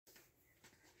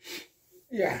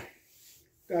Yeah,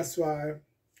 that's why I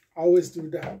always do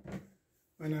that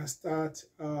when I start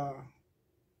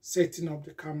setting up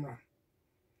the camera.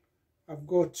 I've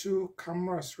got 2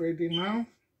 cameras ready now.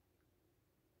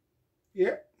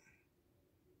 Yeah,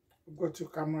 I've got 2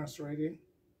 cameras ready.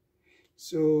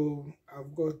 So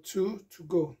I've got 2 to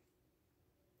go.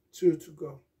 2 to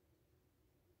go.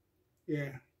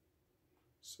 Yeah.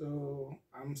 So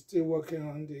I'm still working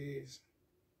on the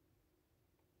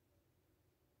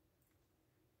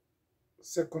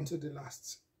second to the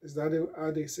last. Is that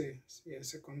how they say? Yeah,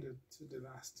 second to the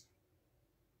last.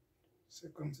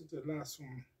 Second to the last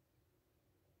one.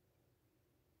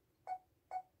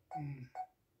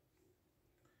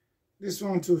 This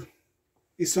one too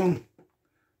is on.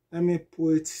 Let me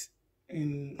put it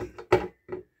in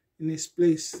its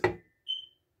place.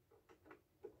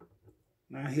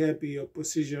 Now here be your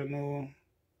position, or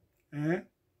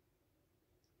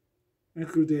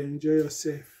make you enjoy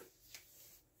yourself.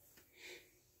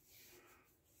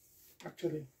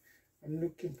 Actually, I'm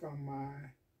looking for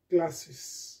my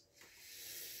glasses.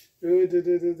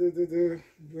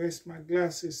 Where's my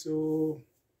glasses? So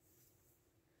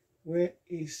where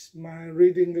is my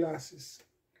reading glasses?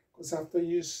 Because I have to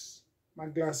use my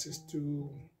glasses to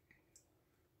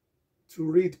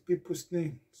read people's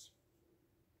names.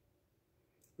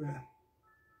 Well,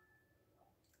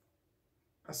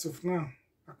 as of now,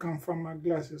 I can't find my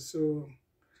glasses, so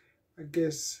I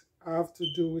guess I have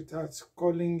to do without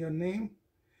calling your name.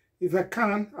 If I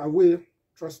can, I will.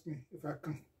 Trust me, if I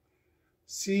can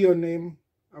see your name,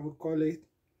 I will call it.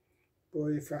 But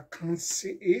if I can't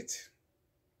see it,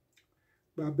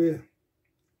 babe,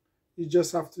 you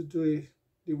just have to do it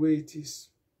the way it is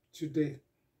today.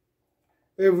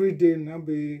 Every day now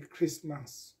be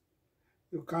Christmas.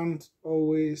 You can't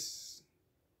always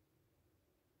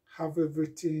have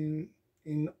everything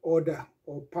in order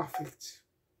or perfect,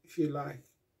 if you like.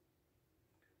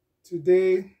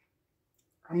 Today,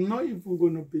 I'm not even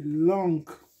going to be long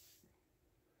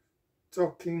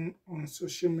talking on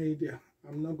social media.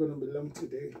 I'm not going to be long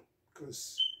today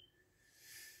because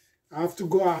I have to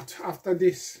go out after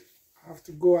this. I have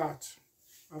to go out.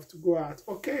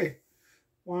 Okay.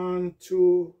 1,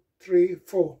 2, 3,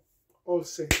 4. All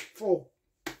set. 4.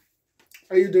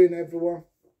 How you doing, everyone?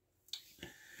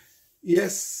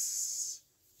 Yes.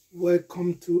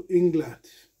 Welcome to England.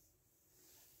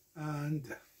 And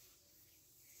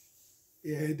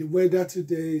yeah, the weather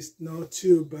today is not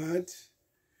too bad.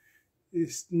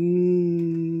 It's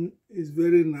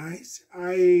very nice.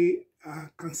 I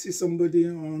can see somebody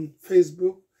on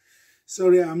Facebook.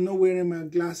 Sorry, I'm not wearing my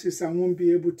glasses. I won't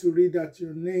be able to read out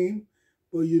your name,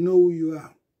 but you know who you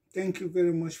are. Thank you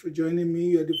very much for joining me.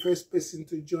 You're the first person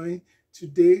to join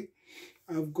today.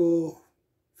 I've got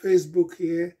Facebook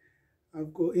here.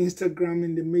 I've got Instagram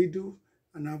in the middle,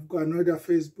 and I've got another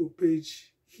Facebook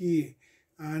page here.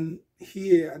 And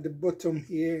here at the bottom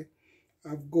here,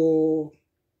 I've got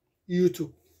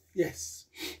YouTube. Yes.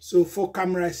 So 4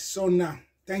 cameras on now.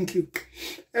 Thank you.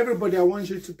 Everybody, I want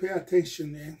you to pay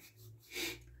attention here.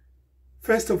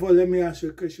 First of all, let me ask you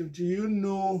a question. Do you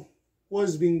know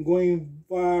what's been going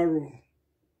viral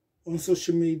on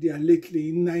social media lately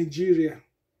in Nigeria?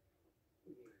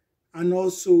 And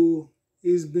also,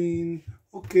 it's been,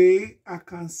 okay, I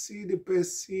can see the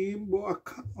person, but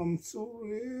I'm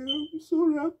sorry,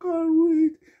 I can't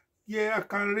read. Yeah, I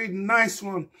can read, nice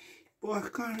one, but I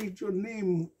can't read your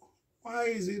name. Why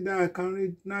is it that I can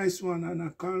read nice one and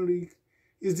I can't read?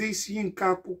 Is this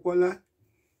Yinka Pukwala?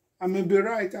 I may be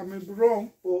right, I may be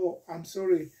wrong, but I'm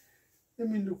sorry. Let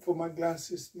me look for my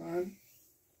glasses, man.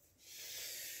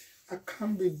 I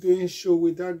can't be doing show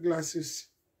without glasses.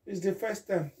 It's the first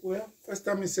time. Well, first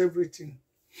time is everything.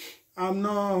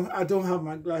 I don't have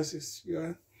my glasses.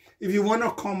 Yeah. If you want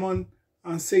to come on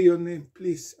and say your name,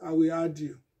 please, I will add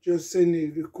you. Just send a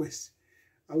request.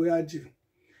 I will add you.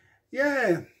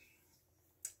 Yeah.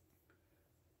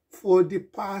 For the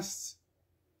past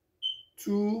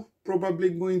 2, probably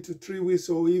going to 3 weeks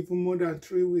or even more than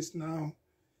 3 weeks now,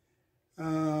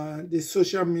 the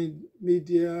social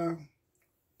media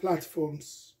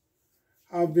platforms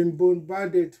have been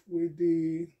bombarded with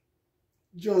the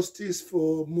justice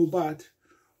for Mohbad.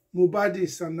 Mohbad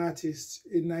is an artist,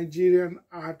 a Nigerian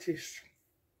artist.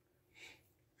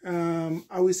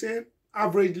 I would say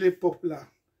averagely popular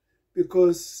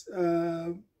because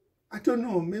I don't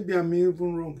know, maybe I'm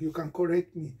even wrong. You can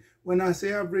correct me. When I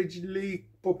say averagely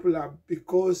popular,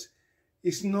 because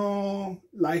it's not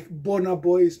like Burna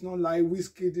Boy, it's not like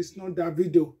Wizkid, it's not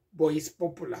Davido, but it's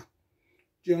popular.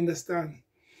 Do you understand?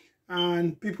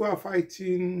 And people are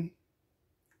fighting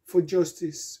for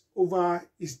justice over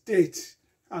his death.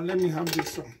 And let me have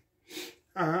this one.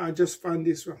 I just found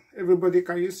this one. Everybody,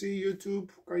 can you see YouTube?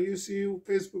 Can you see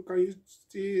Facebook? Can you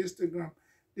see Instagram?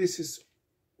 This is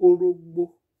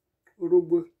Orogbo.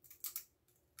 Orogbo.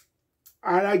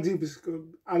 I like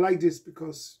this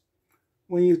because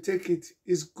when you take it,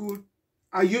 it's good.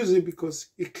 I use it because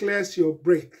it clears your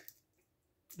breath.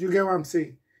 Do you get what I'm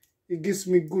saying? It gives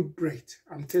me good breath.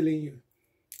 I'm telling you.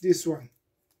 This one.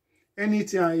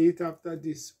 Anything I eat after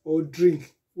this or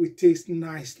drink will taste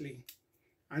nicely.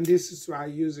 And this is why I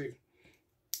use it.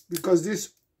 Because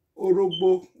this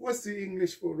Orogbo, what's the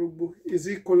English for Orogbo? Is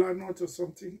it kola nut or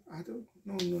something? I don't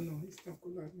know. No, it's not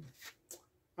kola nut.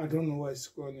 I don't know what it's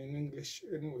called in English.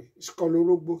 Anyway, it's called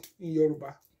Orogbo in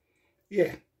Yoruba.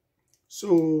 Yeah.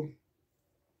 So,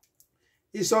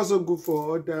 it's also good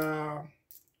for other,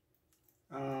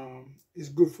 it's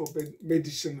good for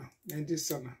medicinal.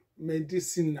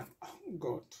 Oh,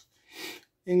 God.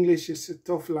 English is a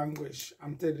tough language,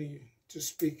 I'm telling you, to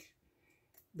speak.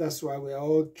 That's why we're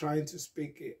all trying to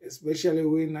speak it, especially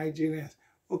we Nigerians.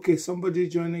 Okay, somebody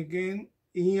join again.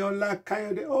 Inyola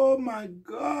Kayode. Oh my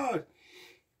God.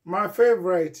 My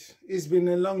favorite. It's been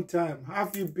a long time. How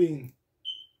have you been?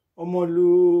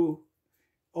 Omolu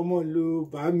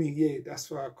Bami. Yeah, that's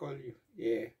what I call you.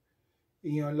 Yeah.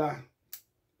 Inyola.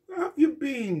 How have you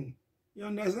been? You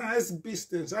understand? That's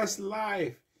business. That's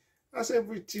life. That's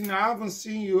everything. I haven't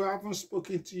seen you. I haven't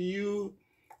spoken to you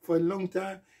for a long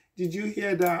time. Did you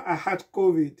hear that I had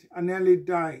COVID? I nearly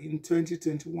died in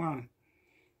 2021.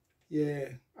 Yeah,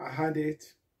 I had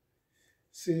it.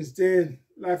 Since then,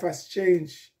 life has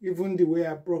changed. Even the way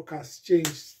I broadcast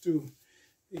changed too,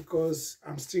 because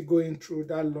I'm still going through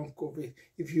that long COVID.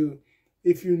 If you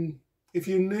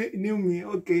knew me,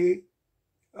 okay,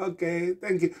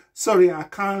 thank you. Sorry, I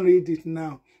can't read it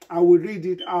now. I will read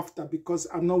it after because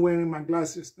I'm not wearing my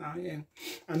glasses now, yeah,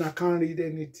 and I can't read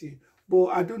anything. But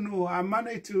I don't know. I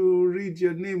managed to read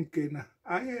your name, Kena.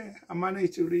 Yeah, I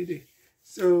managed to read it.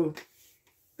 So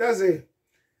that's it.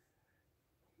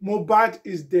 Mohbad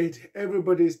is dead.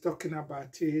 Everybody is talking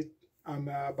about it.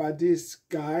 About this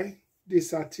guy,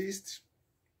 this artist.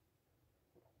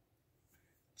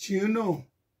 Do you know?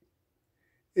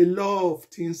 A lot of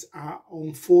things are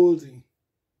unfolding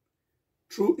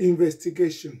through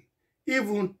investigation,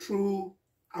 even through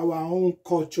our own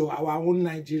culture, our own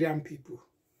Nigerian people.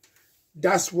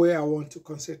 That's where I want to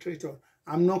concentrate on.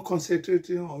 I'm not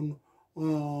concentrating on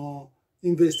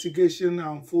investigation,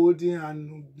 unfolding,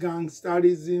 and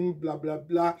gangsterism, blah, blah,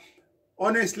 blah.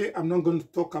 Honestly, I'm not going to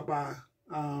talk about,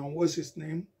 what's his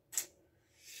name?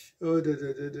 Oh,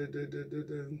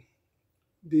 the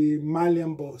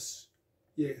Malian boss.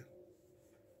 Yeah.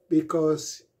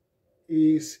 Because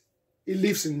he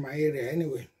lives in my area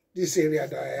anyway. This area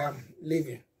that I am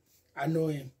living. I know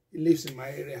him. He lives in my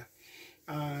area.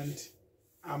 And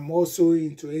I'm also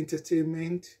into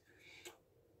entertainment.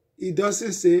 It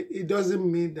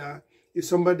doesn't mean that if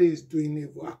somebody is doing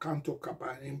evil, I can't talk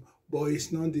about him, but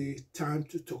it's not the time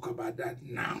to talk about that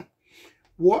now.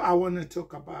 What I want to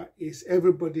talk about is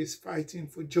everybody's fighting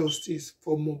for justice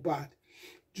for Mohbad.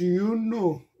 Do you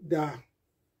know that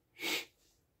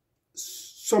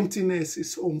something else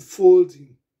is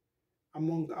unfolding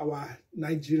among our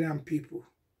Nigerian people?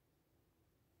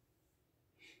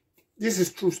 This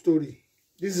is true story.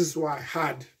 This is what I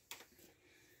had.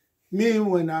 Me,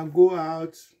 when I go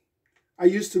out, I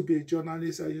used to be a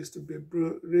journalist. I used to be a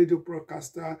radio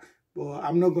broadcaster, but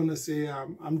I'm not going to say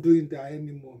I'm doing that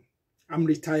anymore. I'm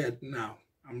retired now.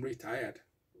 I'm retired.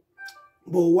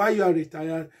 But while you are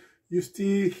retired, you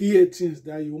still hear things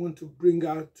that you want to bring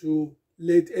out to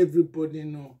let everybody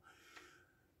know.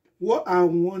 What I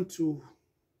want to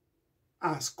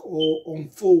ask or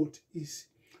unfold is,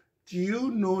 do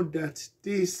you know that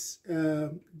this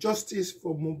justice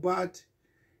for Mohbad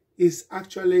is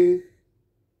actually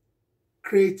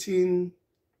creating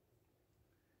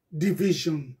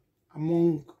division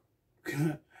among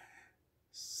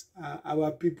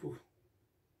our people?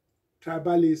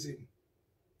 Tribalism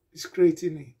is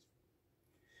creating it.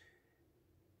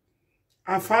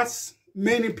 I've had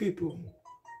many people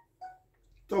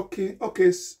talking.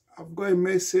 Okay, I've got a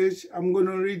message. I'm going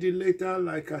to read it later.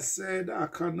 Like I said, I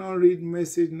cannot read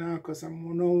message now because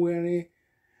I'm not wearing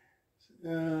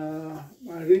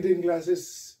my reading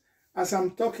glasses. As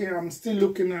I'm talking, I'm still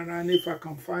looking around if I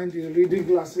can find the reading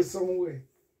glasses somewhere.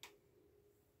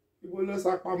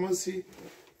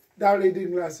 That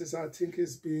reading glasses, I think,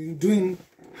 is been doing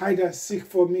hide and seek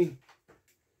for me.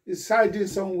 It's hiding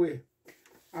somewhere.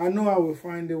 I know I will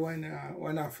find it when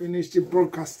I finish the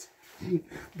broadcast.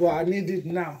 But I need it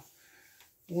now.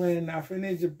 When I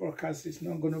finish the broadcast, it's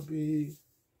not going to be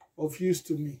of use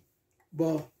to me.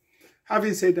 But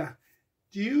having said that,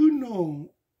 Do you know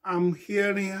I'm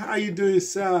hearing, how you doing,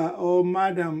 sir or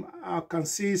madam? I can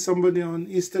see somebody on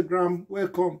Instagram.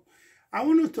 Welcome. I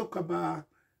want to talk about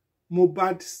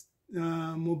Mohbad's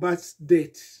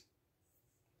death,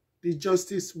 the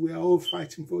justice we are all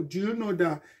fighting for. Do you know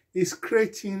that it's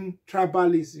creating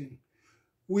tribalism?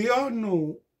 We all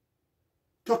know,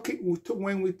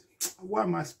 why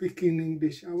am I speaking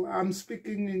English? I'm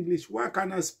speaking English. Why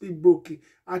can't I speak broken?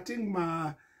 I think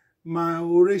my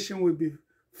oration will be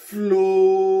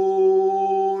flow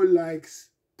like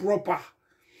proper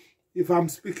if I'm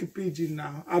speaking pidgin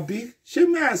now. Abi,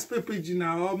 may I speak pidgin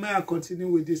now, or may I continue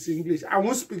with this English? I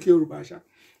won't speak Yoruba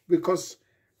because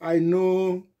I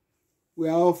know we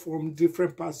are all from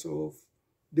different parts of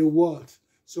the world.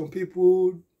 Some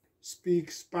people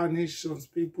speak Spanish, some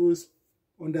people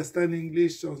understand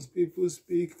English, some people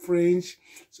speak French,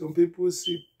 some people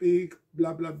speak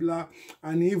blah blah blah.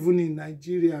 And even in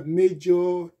Nigeria,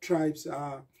 major tribes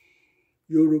are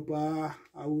Yoruba,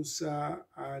 Hausa,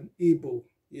 and Igbo.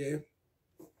 Yeah,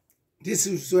 this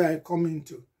is where I come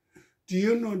into. Do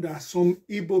you know that some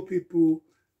Igbo people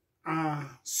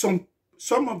are some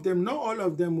of them, not all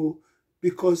of them,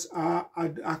 because I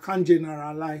can't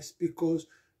generalize, because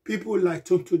people like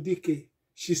Tonto Dike,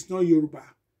 she's not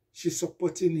Yoruba, she's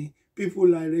supporting it. People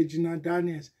like Regina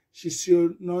Daniels, she's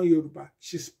not Yoruba,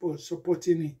 she's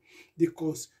supporting it,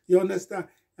 because you understand.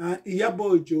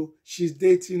 Iyabo Ojo, she's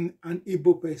dating an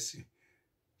Igbo person,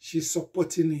 she's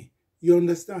supporting it. You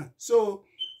understand? So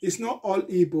it's not all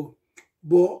Igbo,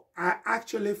 but I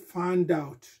actually found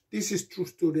out, this is true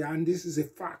story and this is a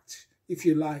fact, if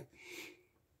you like,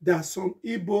 that some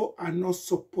Igbo are not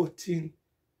supporting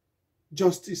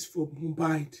justice for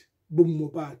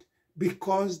Mohbad,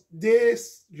 because they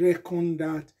reckon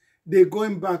that they're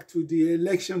going back to the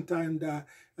election time, that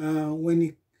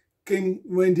when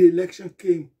the election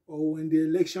came, or when the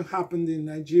election happened in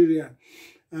Nigeria,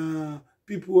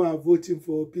 people are voting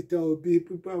for Peter Obi,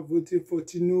 people are voting for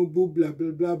Tinubu, blah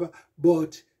blah blah blah.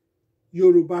 But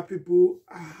Yoruba people,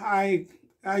 how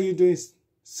you doing,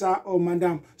 sir or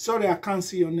madam? Sorry, I can't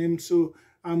see your name, so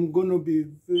I'm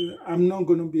not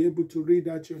gonna be able to read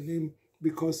out your name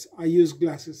because I use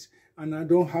glasses and I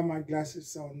don't have my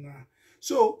glasses on now.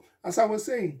 So as I was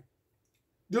saying,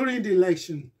 during the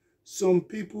election, some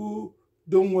people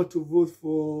don't want to vote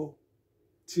for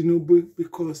Tinubu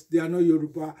because they are not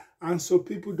Yoruba, and some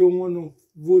people don't want to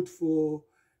vote for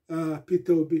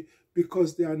Peter Obi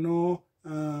because they are not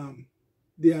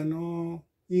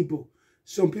Igbo.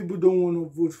 Some people don't want to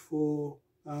vote for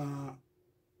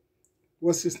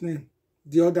what's his name,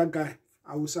 the other guy,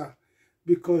 Hausa,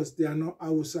 because they are not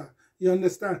Hausa. You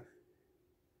understand?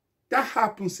 That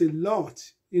happens a lot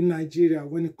in Nigeria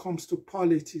when it comes to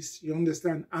politics. You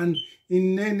understand? And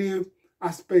in any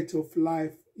aspect of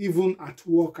life, even at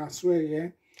work as well, yeah?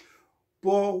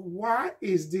 But why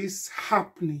is this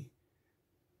happening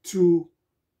to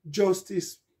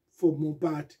justice for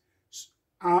Mohbad?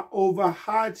 I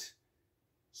overheard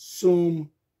some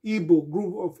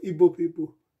group of Igbo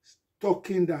people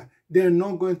talking that they're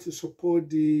not going to support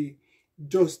the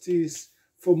justice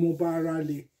for Mohbad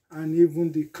rally and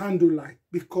even the candlelight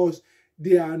because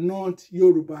they are not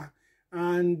Yoruba.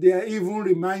 And they are even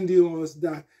reminding us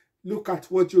that look at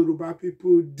what Yoruba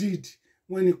people did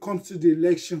when it comes to the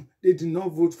election. They did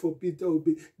not vote for Peter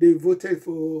Obi. They voted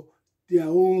for their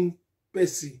own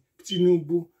person,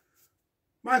 Tinubu.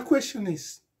 My question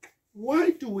is, why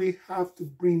do we have to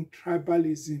bring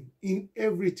tribalism in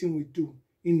everything we do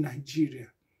in Nigeria?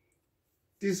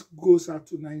 This goes out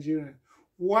to Nigeria.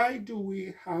 Why do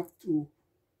we have to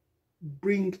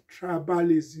bring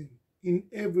tribalism in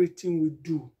everything we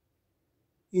do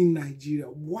in Nigeria?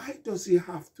 Why does it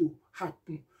have to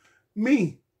happen?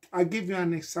 Me, I'll give you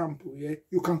an example. Yeah,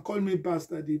 you can call me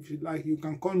bastard if you like. You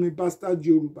can call me bastard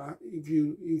Yoruba if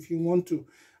you want to.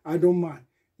 I don't mind.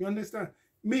 You understand?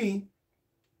 Me,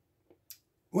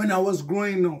 when I was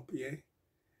growing up, yeah,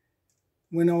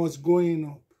 when I was growing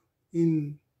up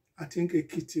in, I think,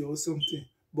 Ekiti or something,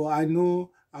 but I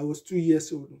know I was 2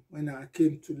 years old when I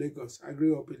came to Lagos. I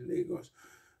grew up in Lagos.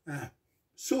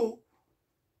 So,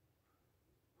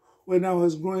 when I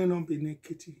was growing up in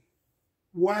Ekiti,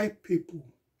 white people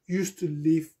used to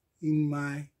live in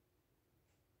my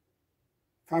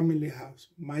family house,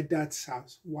 my dad's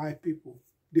house. White people,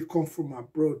 they come from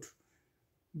abroad.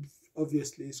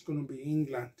 Obviously, it's going to be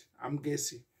England, I'm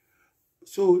guessing.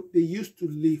 So they used to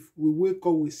live. We wake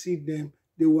up, we see them.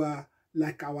 They were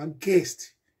like our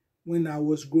guests when I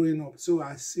was growing up. So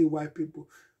I see white people.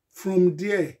 From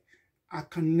there, I've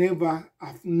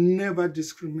never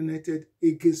discriminated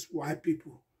against white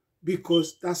people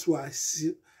because that's what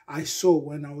I saw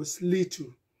when I was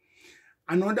little.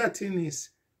 Another thing is,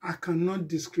 I cannot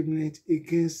discriminate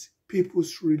against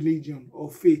people's religion or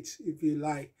faith, if you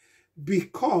like,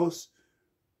 because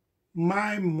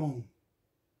my mom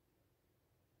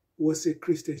was a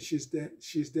Christian. She's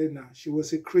dead now. She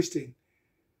was a Christian.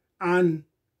 And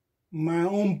my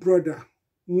own brother,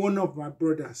 one of my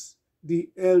brothers, the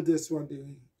eldest one,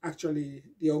 the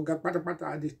Oga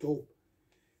Patapata at the top,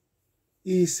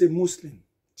 he is a Muslim.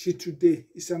 She today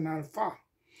is an Alpha.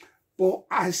 But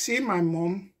I see my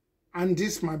mom and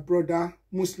this my brother,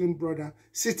 Muslim brother,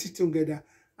 sitting together,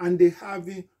 and they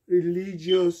having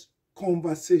religious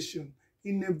conversation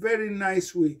in a very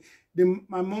nice way.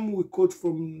 My mom will quote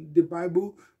from the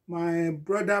Bible. My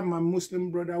brother, my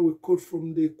Muslim brother, will quote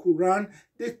from the Quran.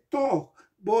 They talk,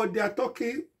 but their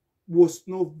talking was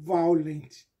not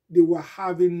violent. They were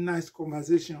having nice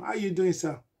conversation. How you doing,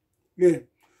 sir? Yeah.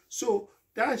 So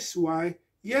that's why,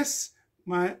 yes,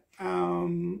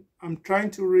 I'm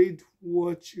trying to read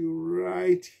what you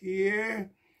write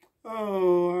here.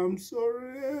 Oh, I'm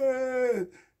sorry.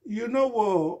 You know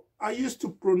what? I used to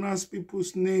pronounce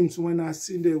people's names when I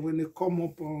see them, when they come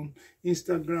up on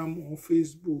Instagram or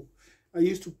Facebook. I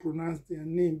used to pronounce their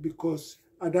name because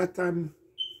at that time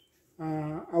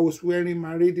I was wearing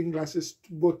my reading glasses,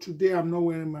 but today I'm not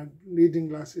wearing my reading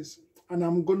glasses, and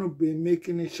I'm going to be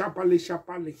making it sharply.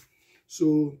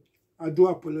 So I do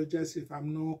apologize if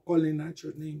I'm not calling out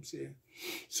your names here.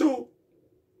 So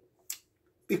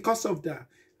because of that,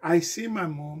 I see my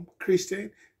mom,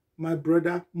 Christian, my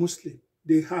brother, Muslim.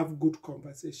 They have good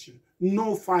conversation,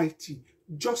 no fighting,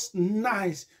 just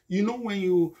nice. You know, when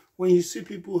you see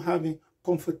people having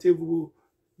comfortable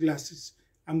glasses,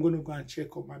 I'm going to go and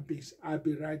check on my base. I'll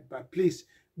be right back. Please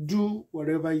do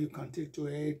whatever you can take to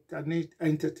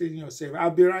entertain yourself. I'll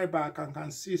be right back. I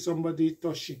can see somebody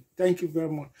touching. Thank you very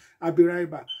much. I'll be right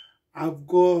back. I've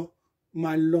got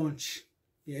my lunch.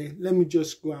 Yeah, let me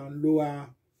just go and lower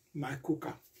my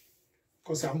cooker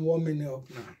because I'm warming it up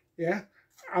now. Yeah,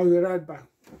 I'll be right back.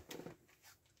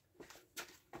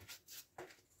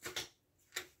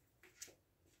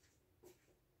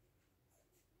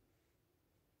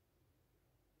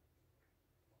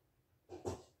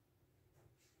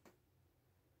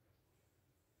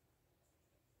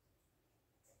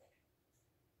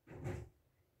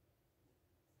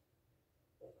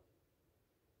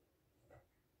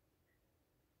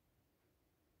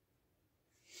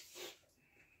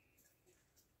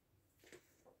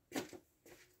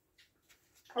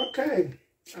 Okay,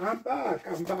 I'm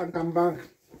back.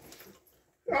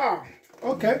 Ah,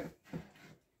 okay.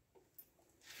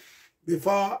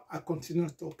 Before I continue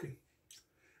talking,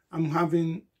 I'm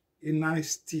having a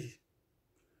nice tea.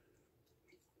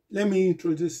 Let me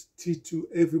introduce tea to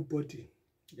everybody.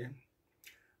 Yeah.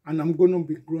 And I'm going to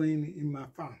be growing in my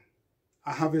farm.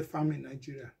 I have a farm in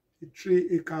Nigeria, a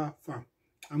 3-acre farm.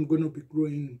 I'm going to be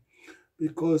growing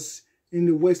because in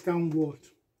the Western world,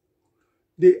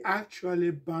 they actually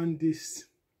ban this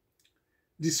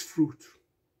fruit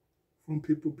from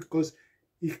people because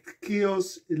it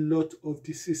cures a lot of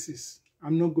diseases.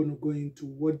 I'm not going to go into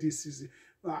what this is.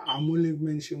 I'm only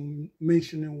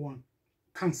mentioning one.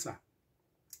 Cancer.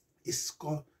 It's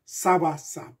called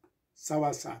soursop.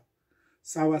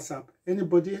 Soursop.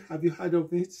 Anybody, have you heard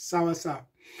of it? Soursop.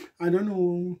 I don't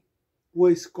know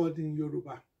what it's called in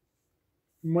Yoruba.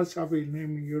 It must have a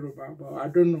name in Yoruba, but I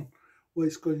don't know what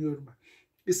it's called in Yoruba.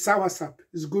 It's soursop.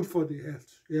 It's good for the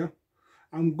health. Yeah,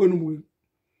 I'm gonna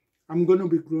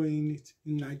be growing it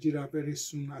in Nigeria very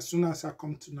soon. As soon as I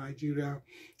come to Nigeria,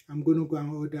 I'm gonna go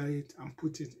and order it and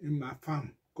put it in my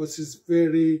farm because it's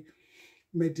very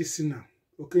medicinal.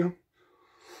 Okay.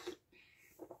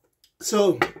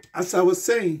 So, as I was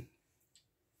saying,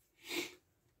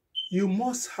 you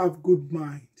must have good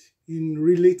mind in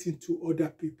relating to other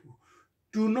people.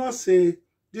 Do not say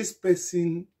this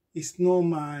person is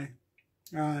not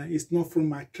it's not from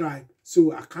my tribe,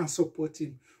 so I can't support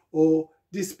him. Or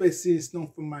this person is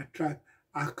not from my tribe,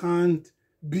 I can't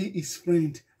be his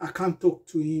friend. I can't talk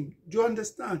to him. Do you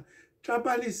understand?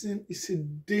 Tribalism is a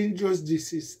dangerous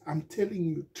disease. I'm telling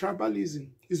you, tribalism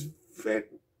is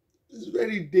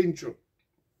very dangerous.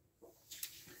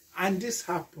 And this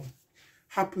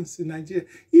happens in Nigeria.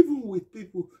 Even with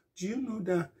people, do you know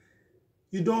that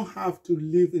you don't have to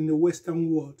live in the Western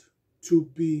world to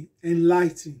be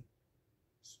enlightened?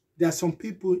 There are some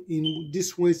people in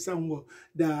this Western world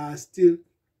that are still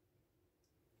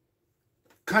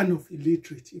kind of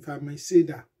illiterate, if I may say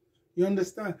that. You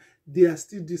understand? They are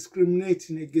still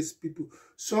discriminating against people.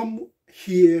 Some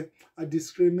here are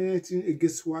discriminating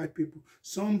against white people.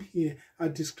 Some here are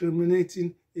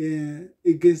discriminating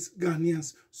against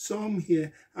Ghanaians. Some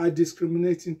here are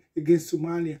discriminating against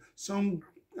Somalia. Some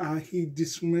he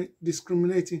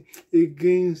discriminating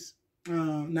against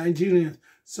Nigerians.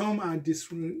 Some are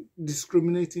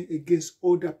discriminating against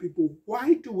other people.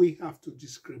 Why do we have to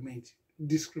discriminate?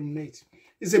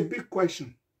 It's a big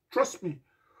question. Trust me.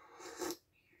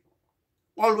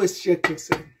 Always check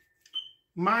yourself.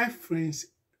 My friends,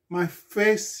 my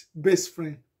first best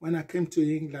friend when I came to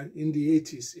England in the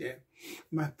 80s, yeah,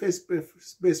 my first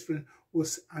best friend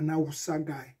was an Hausa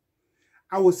guy.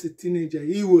 I was a teenager.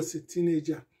 He was a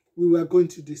teenager. We were going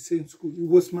to the same school. He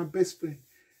was my best friend.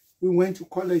 We went to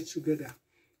college together.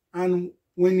 And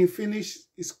when he finished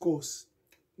his course,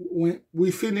 when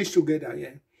we finished together,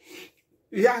 yeah,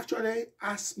 he actually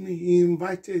asked me, he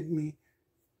invited me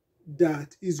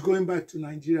that he's going back to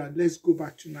Nigeria. Let's go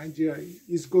back to Nigeria.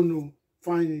 He's going to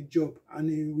find a job, and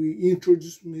he will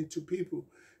introduce me to people.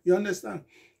 You understand?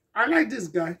 I like this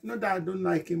guy. Not that I don't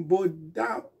like him, but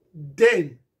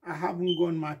then I haven't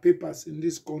got my papers in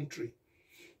this country.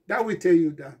 That will tell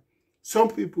you that some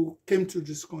people came to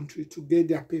this country to get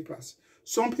their papers.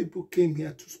 Some people came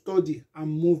here to study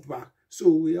and move back. So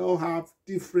we all have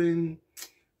different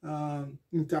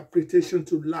interpretation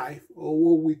to life, or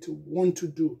what we want to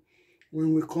do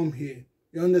when we come here.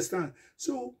 You understand?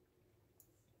 So,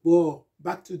 well,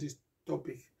 back to this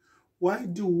topic. Why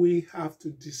do we have to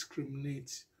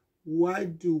discriminate? Why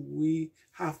do we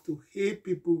have to hate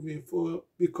people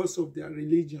because of their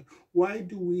religion? Why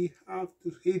do we have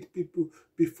to hate people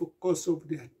because of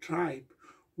their tribe?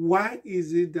 Why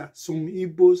is it that some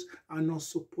Igbos are not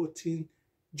supporting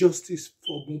justice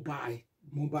for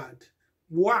Mohbad?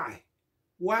 Why?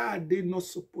 Why are they not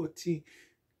supporting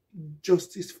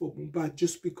justice for Mohbad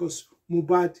just because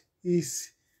Mohbad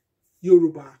is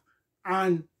Yoruba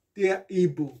and they are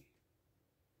Igbo?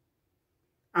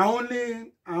 I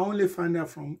only find out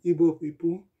from Igbo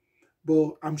people,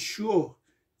 but I'm sure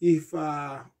if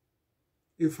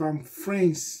I'm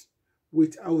friends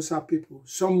with Hausa people,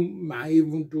 some might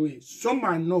even do it, some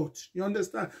might not. You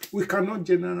understand? We cannot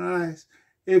generalize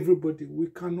everybody. We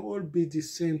can all be the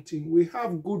same thing. We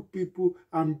have good people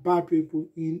and bad people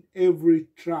in every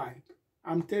tribe.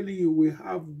 I'm telling you, we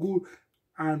have good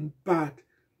and bad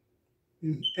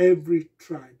in every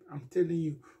tribe. I'm telling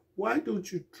you. Why don't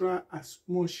you try as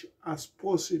much as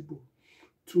possible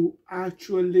to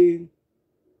actually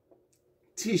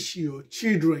teach your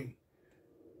children,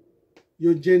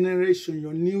 your generation,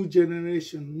 your new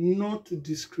generation, not to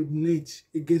discriminate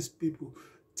against people.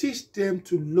 Teach them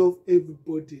to love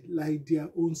everybody like their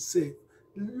own self.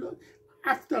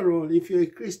 After all, if you're a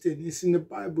Christian, it's in the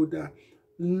Bible that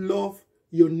love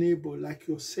your neighbor like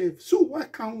yourself. So why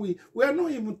can't we? We're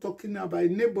not even talking about a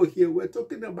neighbor here. We're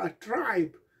talking about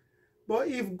tribe. But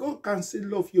if God can still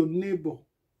love your neighbor,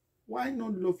 why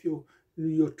not love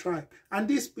your tribe? And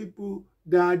these people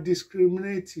that are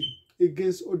discriminating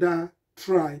against other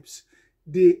tribes,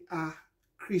 they are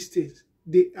Christians,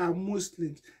 they are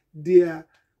Muslims, they are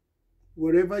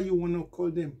whatever you want to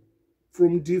call them,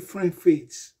 from different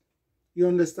faiths. You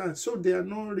understand? So they are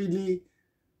not really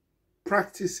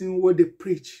practicing what they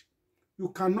preach. You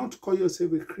cannot call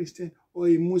yourself a Christian or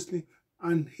a Muslim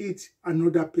and hate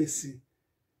another person.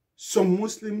 Some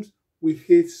Muslims will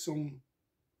hate some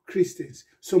Christians.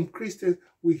 Some Christians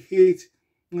will hate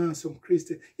some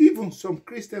Christians. Even some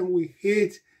Christians will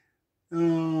hate,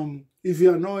 if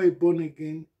you are not a born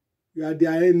again, you are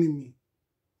their enemy.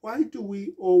 Why do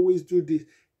we always do this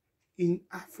in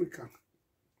Africa?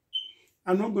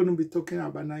 I'm not going to be talking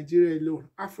about Nigeria alone,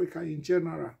 Africa in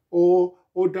general, or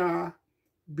other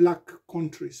black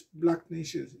countries, black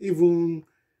nations, even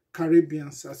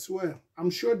Caribbeans as well. I'm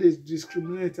sure they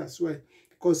discriminate as well,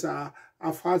 because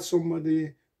I've heard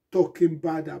somebody talking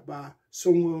bad about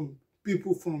some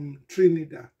people from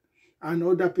Trinidad and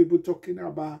other people talking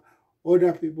about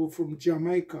other people from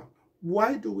Jamaica.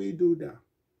 Why do we do that?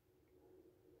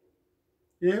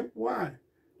 Yeah, why?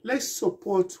 Let's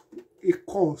support a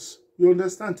cause. You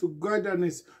understand?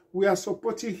 Togetherness. We are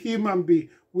supporting human being.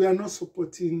 We are not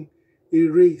supporting a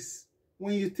race.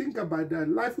 When you think about that,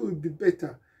 life will be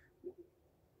better.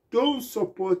 Don't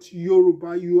support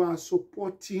Yoruba. You are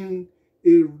supporting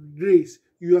a race.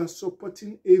 You are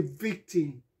supporting a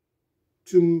victim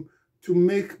to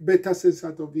make better sense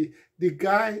out of it. The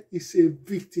guy is a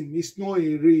victim. It's not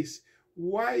a race.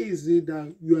 Why is it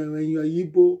that when you are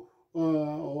Igbo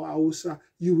or Hausa,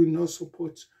 you will not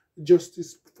support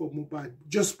justice for Mohbad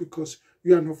just because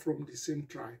you are not from the same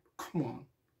tribe? Come on.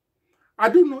 I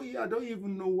don't know. I don't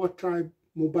even know what tribe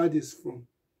Mohbad is from.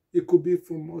 It could be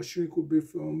from Osun, it could be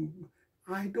from...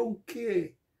 I don't care.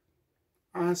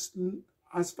 As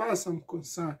far as I'm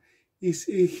concerned, it's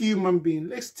a human being.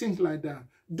 Let's think like that.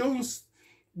 Don't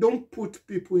Don't put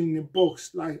people in a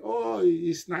box like, oh,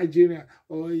 it's Nigeria,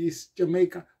 or it's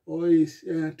Jamaica, or it's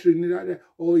Trinidad,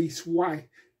 or it's white.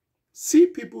 See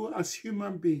people as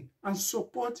human beings and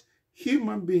support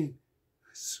human beings.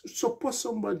 Support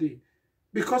somebody.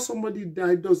 Because somebody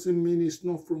died doesn't mean it's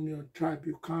not from your tribe.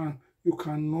 You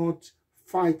cannot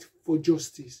fight for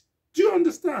justice. Do you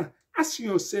understand? Ask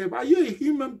yourself, are you a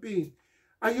human being?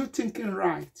 Are you thinking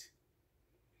right?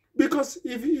 Because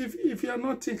if you're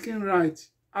not thinking right,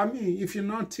 I mean, if you're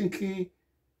not thinking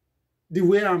the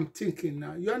way I'm thinking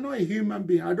now, you're not a human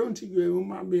being. I don't think you're a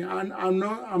human being. And I'm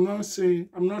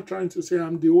not trying to say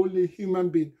I'm the only human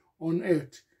being on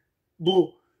earth.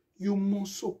 But you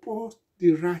must support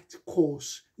the right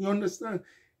cause. You understand?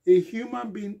 A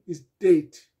human being is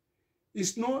dead.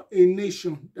 It's not a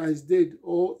nation that is dead,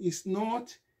 or it's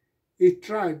not a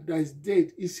tribe that is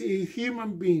dead. It's a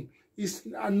human being. It's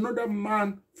another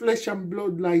man, flesh and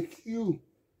blood like you.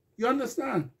 You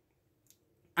understand?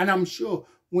 And I'm sure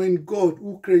when God,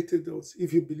 who created us,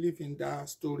 if you believe in that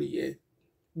story here,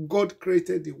 God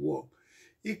created the world.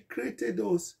 He created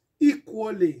us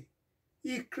equally.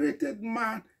 He created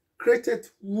man, created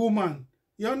woman.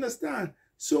 You understand?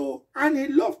 So, and he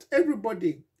loved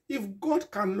everybody. If God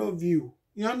can love you,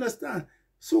 you understand?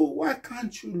 So why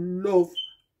can't you love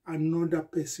another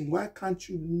person? Why can't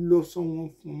you love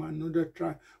someone from another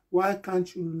tribe? Why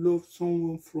can't you love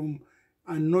someone from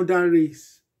another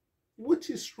race? What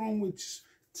is wrong with you?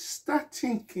 Start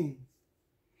thinking.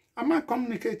 Am I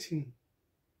communicating?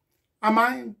 Am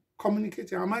I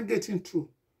communicating? Am I getting through?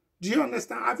 Do you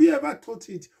understand? Have you ever thought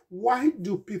it? Why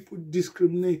do people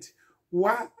discriminate?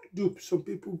 Why do some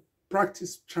people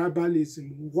practice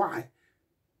tribalism? Why?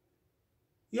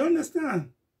 You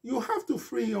understand? You have to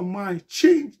free your mind.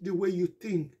 Change the way you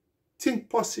think. Think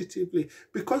positively.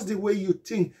 Because the way you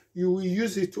think, you will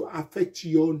use it to affect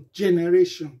your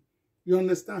generation. You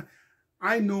understand?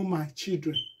 I know my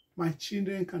children. My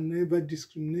children can never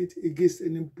discriminate against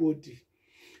anybody.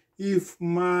 If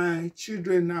my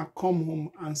children now come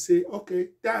home and say, okay,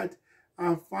 Dad,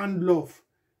 I found love,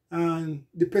 and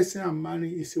the person I'm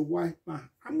marrying is a white man,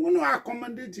 I'm going to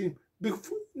accommodate him.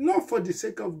 Not for the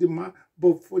sake of the man,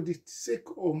 but for the sake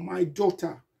of my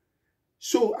daughter.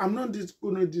 So I'm not just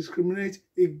going to discriminate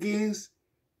against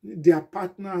their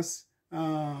partner's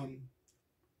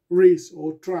race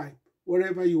or tribe,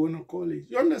 whatever you want to call it.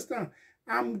 You understand?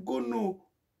 I'm going to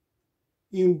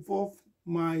involve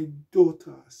my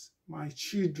daughters, my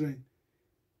children.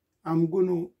 I'm going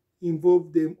to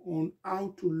involve them on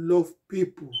how to love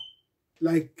people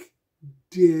like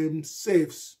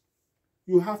themselves.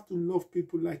 You have to love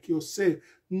people like yourself,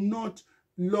 not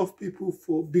love people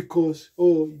because,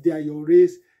 oh, they are your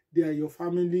race, they are your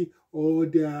family, or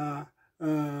they are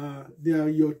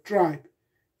your tribe.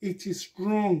 It is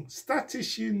wrong. Start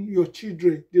teaching your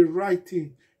children the right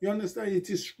thing. You understand? It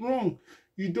is wrong.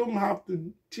 You don't have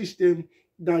to teach them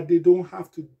that they don't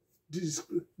have to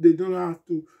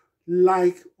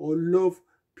like or love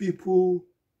people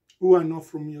who are not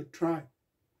from your tribe.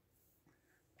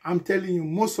 I'm telling you,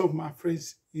 most of my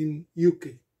friends in UK,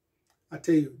 I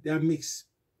tell you, they are mixed.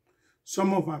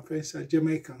 Some of my friends are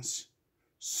Jamaicans.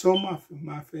 Some of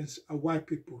my friends are white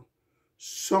people.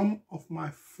 Some of my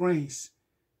friends,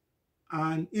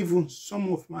 and even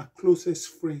some of my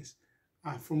closest friends,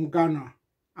 are from Ghana.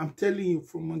 I'm telling you,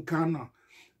 from Ghana.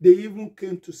 They even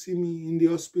came to see me in the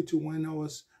hospital when I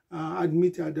was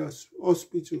admitted at the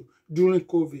hospital during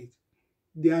COVID.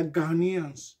 They are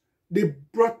Ghanaians. They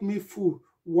brought me food,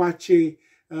 wache,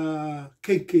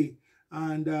 keke,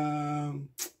 and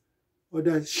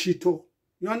other shito.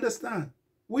 You understand?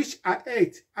 Which I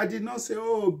ate. I did not say,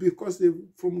 oh, because they're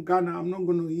from Ghana, I'm not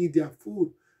going to eat their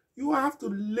food. You have to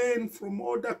learn from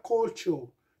other culture.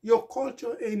 Your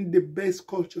culture ain't the best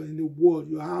culture in the world.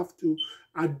 You have to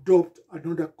adopt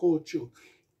another culture.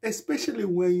 Especially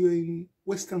when you're in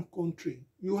Western country.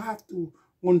 You have to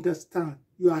understand.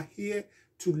 You are here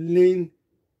to learn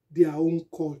their own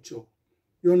culture.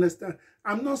 You understand?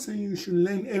 I'm not saying you should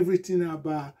learn everything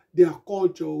about their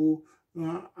culture.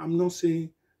 I'm not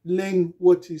saying learn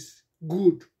what is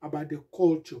good about the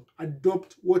culture.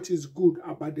 Adopt what is good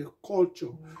about the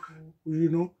culture. You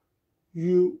know,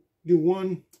 the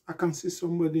one, I can see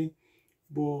somebody,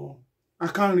 but I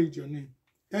can't read your name.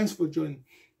 Thanks for joining.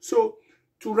 So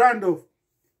to round off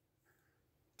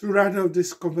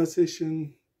this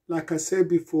conversation, like I said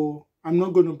before, I'm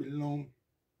not going to be long.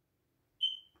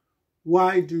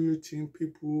 Why do you think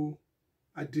people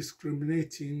are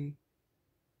discriminating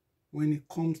when it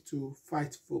comes to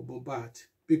fight for Mohbad?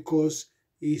 Because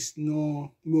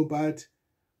Mohbad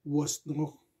was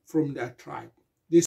not from that tribe.